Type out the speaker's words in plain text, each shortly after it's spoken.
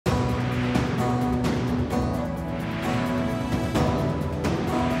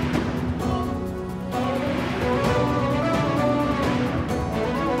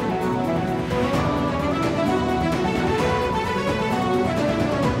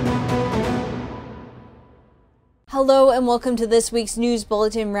Hello and welcome to this week's News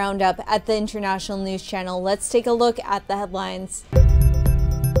Bulletin Roundup at the International News Channel. Let's take a look at the headlines.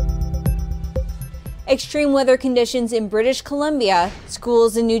 Extreme weather conditions in British Columbia.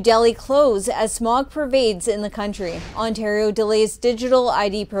 Schools in New Delhi close as smog pervades in the country. Ontario delays digital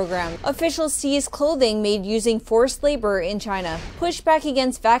ID program. Officials seize clothing made using forced labor in China. Pushback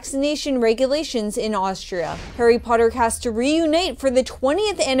against vaccination regulations in Austria. Harry Potter cast to reunite for the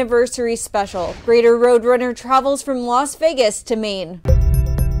 20th anniversary special. Greater Roadrunner travels from Las Vegas to Maine.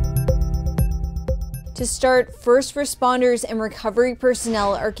 To start, first responders and recovery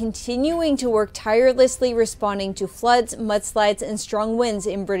personnel are continuing to work tirelessly responding to floods, mudslides, and strong winds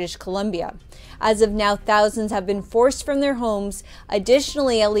in British Columbia. As of now, thousands have been forced from their homes.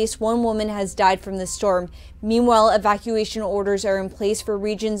 Additionally, at least one woman has died from the storm. Meanwhile, evacuation orders are in place for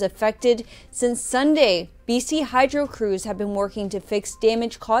regions affected. Since Sunday, BC hydro crews have been working to fix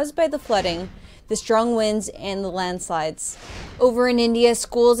damage caused by the flooding, the strong winds, and the landslides. Over in India,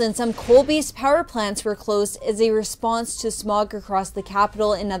 schools and some coal-based power plants were closed as a response to smog across the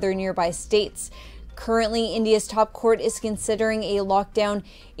capital and other nearby states. Currently, India's top court is considering a lockdown,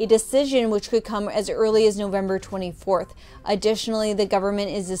 a decision which could come as early as November 24th. Additionally, the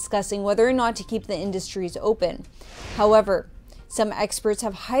government is discussing whether or not to keep the industries open. However, some experts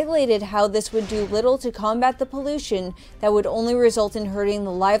have highlighted how this would do little to combat the pollution that would only result in hurting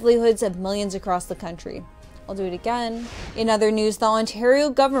the livelihoods of millions across the country. I'll do it again. In other news, the Ontario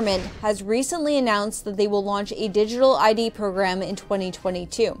government has recently announced that they will launch a digital ID program in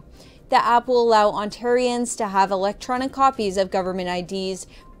 2022. The app will allow Ontarians to have electronic copies of government IDs.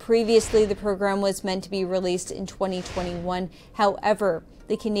 Previously, the program was meant to be released in 2021. However,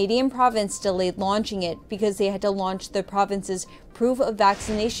 the Canadian province delayed launching it because they had to launch the province's proof of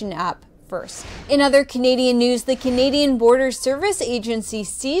vaccination app first. In other Canadian news, the Canadian Border Service Agency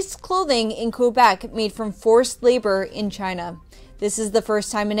seized clothing in Quebec made from forced labor in China. This is the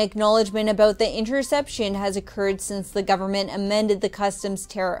first time an acknowledgement about the interception has occurred since the government amended the customs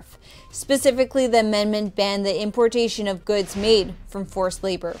tariff. Specifically, the amendment banned the importation of goods made from forced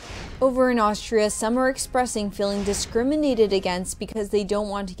labor. Over in Austria, some are expressing feeling discriminated against because they don't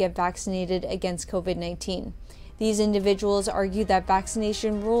want to get vaccinated against COVID-19. These individuals argue that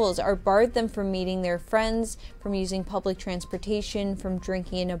vaccination rules are barred them from meeting their friends, from using public transportation, from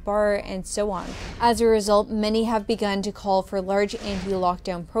drinking in a bar, and so on. As a result, many have begun to call for large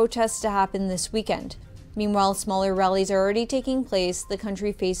anti-lockdown protests to happen this weekend. Meanwhile, smaller rallies are already taking place. The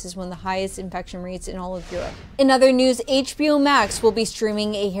country faces one of the highest infection rates in all of Europe. In other news, HBO Max will be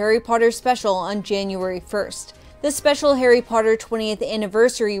streaming a Harry Potter special on January 1st. The special Harry Potter 20th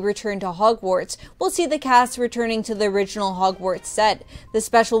Anniversary Return to Hogwarts will see the cast returning to the original Hogwarts set. The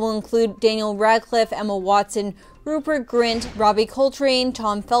special will include Daniel Radcliffe, Emma Watson, Rupert Grint, Robbie Coltrane,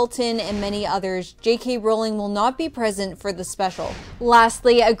 Tom Felton, and many others. J.K. Rowling will not be present for the special.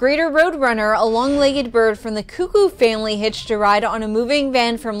 Lastly, a greater roadrunner, a long-legged bird from the cuckoo family, hitched a ride on a moving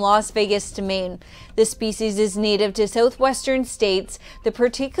van from Las Vegas to Maine. The species is native to southwestern states. The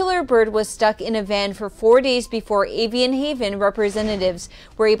particular bird was stuck in a van for 4 days before Avian Haven representatives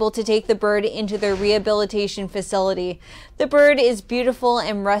were able to take the bird into their rehabilitation facility. The bird is beautiful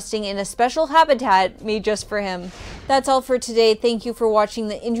and resting in a special habitat made just for him. That's all for today. Thank you for watching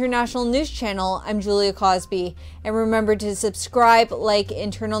the International News Channel. I'm Julia Cosby. And remember to subscribe, like,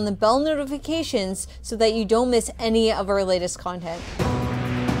 and turn on the bell notifications so that you don't miss any of our latest content.